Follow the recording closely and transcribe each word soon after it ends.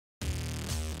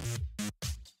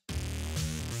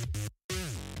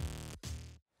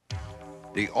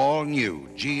The all-new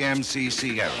GMC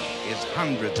Sierra is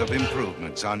hundreds of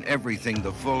improvements on everything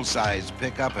the full-size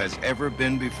pickup has ever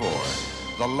been before.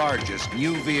 The largest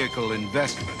new vehicle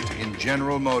investment in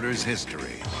General Motors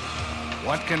history.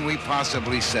 What can we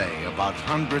possibly say about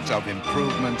hundreds of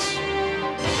improvements?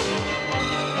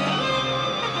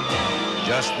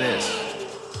 Just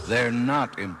this, they're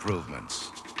not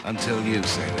improvements until you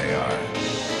say they are.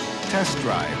 Test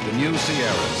drive the new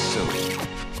Sierras soon.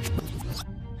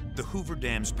 The Hoover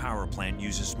Dam's power plant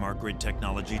uses smart grid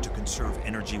technology to conserve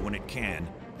energy when it can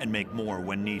and make more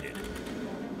when needed.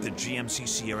 The GMC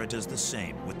Sierra does the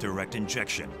same with direct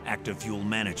injection, active fuel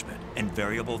management, and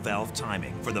variable valve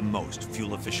timing for the most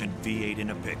fuel-efficient V8 in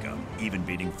a pickup, even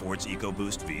beating Ford's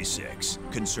EcoBoost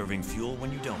V6, conserving fuel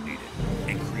when you don't need it,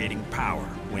 and creating power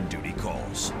when duty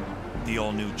calls. The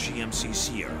all-new GMC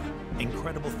Sierra,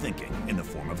 incredible thinking in the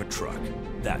form of a truck.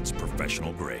 That's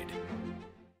professional grade.